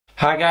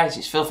Hi guys,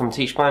 it's Phil from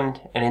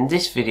Teachblend, and in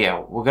this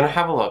video we're going to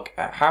have a look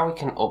at how we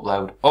can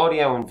upload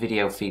audio and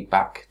video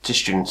feedback to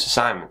students'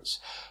 assignments.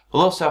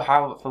 We'll also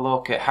have a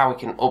look at how we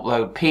can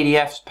upload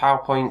PDFs,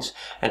 PowerPoints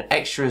and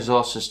extra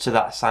resources to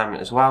that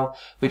assignment as well,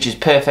 which is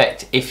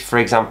perfect if, for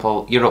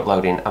example, you're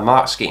uploading a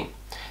mark scheme.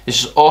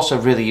 This is also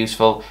really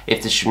useful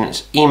if the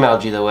students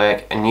emailed you the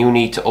work and you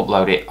need to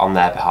upload it on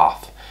their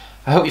behalf.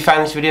 I hope you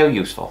find this video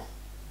useful.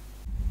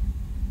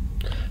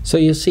 So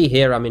you'll see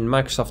here I'm in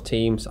Microsoft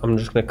Teams. I'm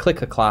just going to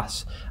click a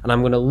class and I'm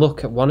going to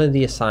look at one of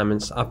the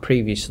assignments I've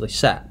previously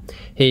set.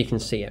 Here you can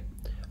see it.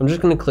 I'm just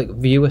going to click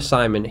View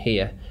Assignment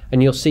here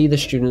and you'll see the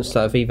students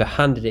that have either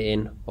handed it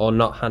in or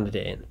not handed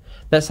it in.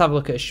 Let's have a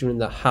look at a student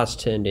that has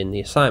turned in the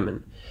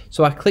assignment.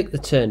 So I click the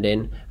turned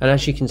in and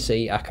as you can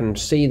see I can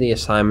see the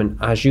assignment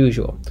as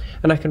usual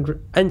and I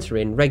can enter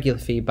in regular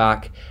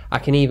feedback. I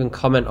can even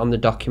comment on the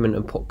document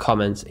and put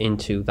comments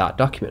into that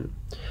document.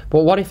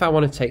 But what if I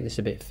want to take this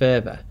a bit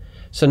further?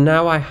 So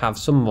now I have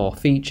some more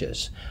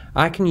features.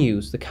 I can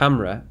use the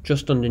camera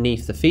just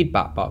underneath the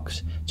feedback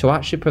box to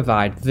actually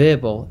provide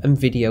verbal and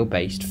video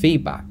based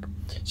feedback.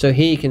 So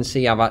here you can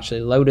see I've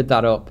actually loaded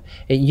that up.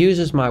 It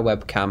uses my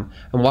webcam,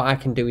 and what I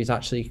can do is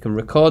actually you can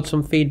record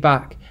some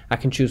feedback. I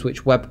can choose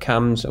which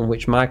webcams and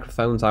which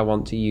microphones I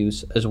want to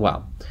use as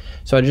well.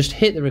 So I just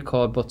hit the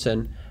record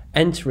button,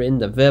 enter in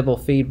the verbal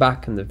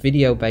feedback and the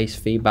video based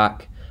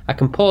feedback. I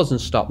can pause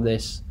and stop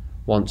this.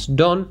 Once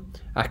done,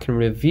 I can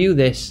review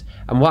this,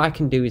 and what I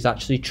can do is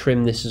actually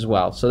trim this as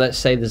well. So let's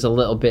say there's a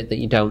little bit that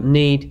you don't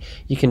need,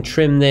 you can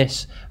trim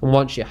this, and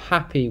once you're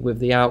happy with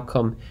the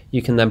outcome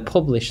you can then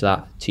publish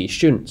that to your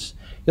students.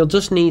 You'll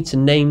just need to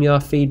name your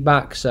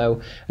feedback.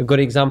 So a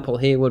good example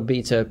here would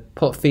be to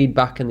put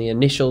feedback in the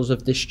initials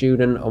of the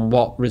student and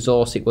what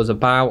resource it was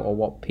about or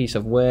what piece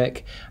of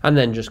work, and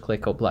then just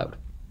click upload.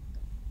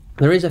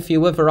 There is a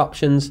few other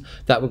options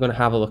that we're going to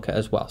have a look at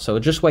as well, so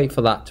we'll just wait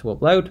for that to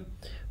upload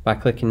by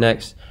clicking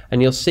next,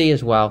 and you'll see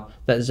as well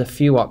that there's a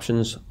few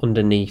options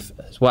underneath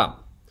as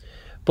well.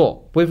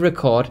 But with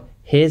record,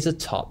 here's a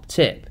top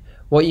tip.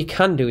 What you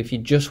can do if you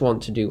just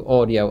want to do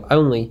audio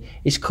only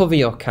is cover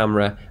your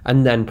camera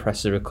and then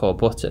press the record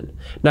button.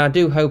 Now I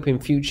do hope in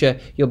future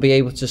you'll be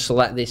able to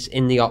select this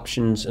in the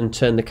options and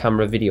turn the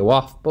camera video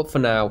off, but for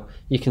now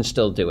you can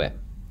still do it.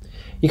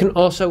 You can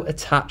also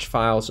attach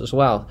files as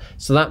well.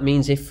 So that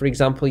means if, for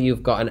example,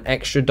 you've got an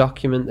extra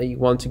document that you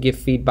want to give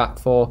feedback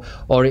for,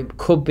 or it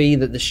could be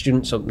that the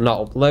students have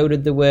not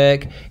uploaded the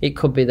work, it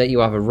could be that you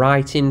have a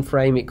write-in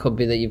frame, it could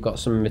be that you've got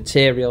some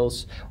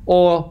materials,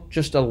 or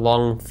just a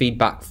long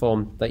feedback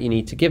form that you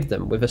need to give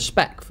them with a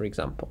spec, for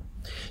example.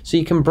 So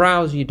you can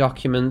browse your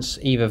documents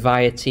either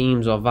via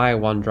Teams or via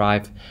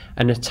OneDrive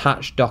and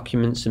attach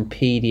documents and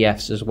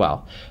PDFs as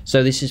well.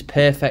 So this is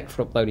perfect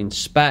for uploading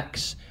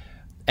specs,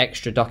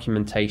 extra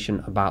documentation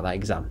about that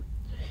exam.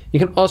 You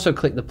can also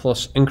click the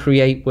plus and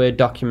create Word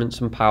documents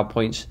and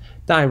PowerPoints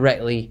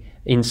directly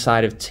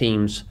inside of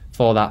Teams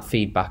for that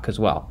feedback as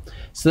well.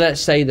 So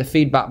let's say the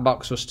feedback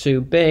box was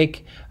too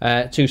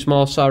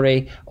small,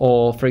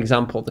 or for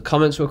example the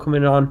comments were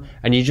coming on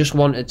and you just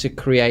wanted to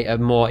create a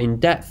more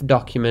in-depth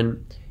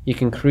document. You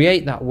can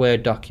create that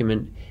Word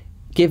document,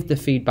 give the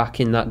feedback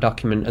in that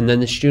document, and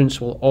then the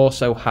students will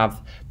also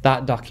have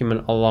that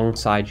document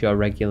alongside your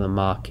regular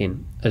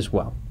marking as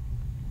well.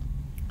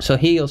 So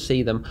here you'll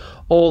see them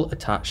all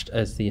attached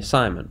as the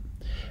assignment.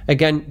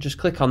 Again, just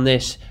click on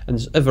this and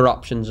there's other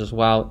options as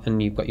well,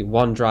 and you've got your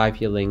OneDrive,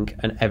 your link,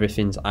 and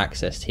everything's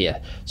accessed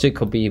here. So it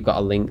could be you've got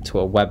a link to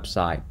a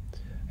website.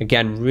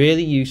 Again,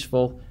 really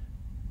useful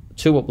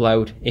to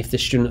upload. If the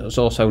student has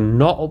also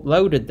not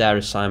uploaded their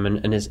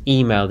assignment and has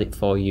emailed it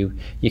for you,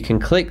 you can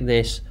click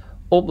this,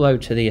 upload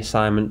to the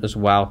assignment as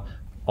well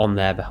on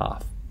their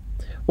behalf.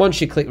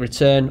 Once you click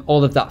return,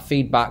 all of that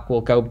feedback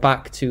will go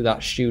back to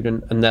that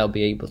student and they'll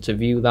be able to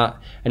view that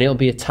and it'll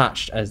be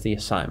attached as the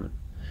assignment.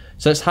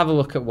 So let's have a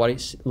look at what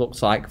it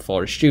looks like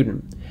for a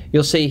student.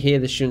 You'll see here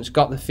the student's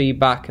got the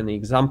feedback and the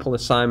example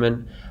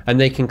assignment, and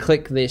they can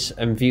click this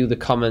and view the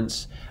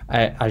comments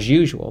as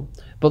usual,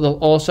 but they'll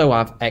also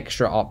have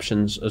extra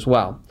options as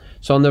well.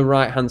 So on the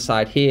right hand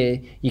side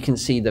here you can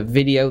see the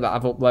video that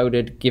I've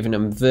uploaded, giving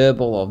them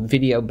verbal or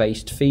video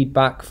based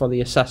feedback for the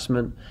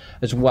assessment,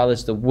 as well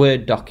as the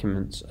Word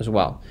documents as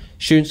well.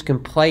 Students can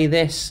play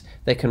this,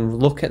 they can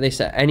look at this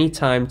at any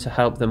time to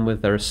help them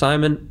with their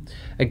assignment.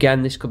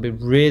 Again, this could be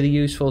really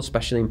useful,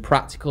 especially in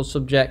practical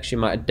subjects. You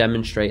might have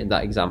demonstrated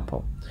that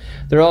example.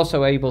 They're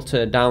also able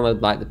to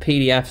download like the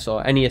PDFs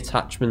or any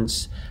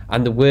attachments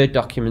and the Word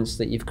documents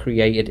that you've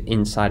created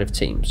inside of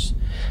Teams.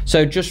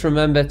 So just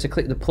remember to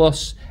click the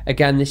plus.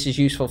 Again, this is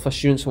useful for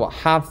students who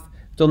have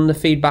done the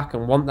feedback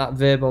and want that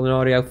verbal and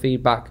audio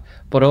feedback,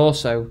 but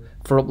also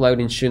for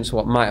uploading students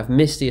who might have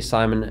missed the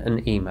assignment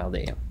and emailed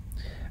it.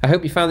 I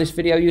hope you found this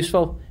video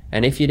useful,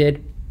 and if you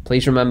did,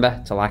 please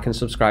remember to like and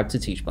subscribe to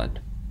Teachblend.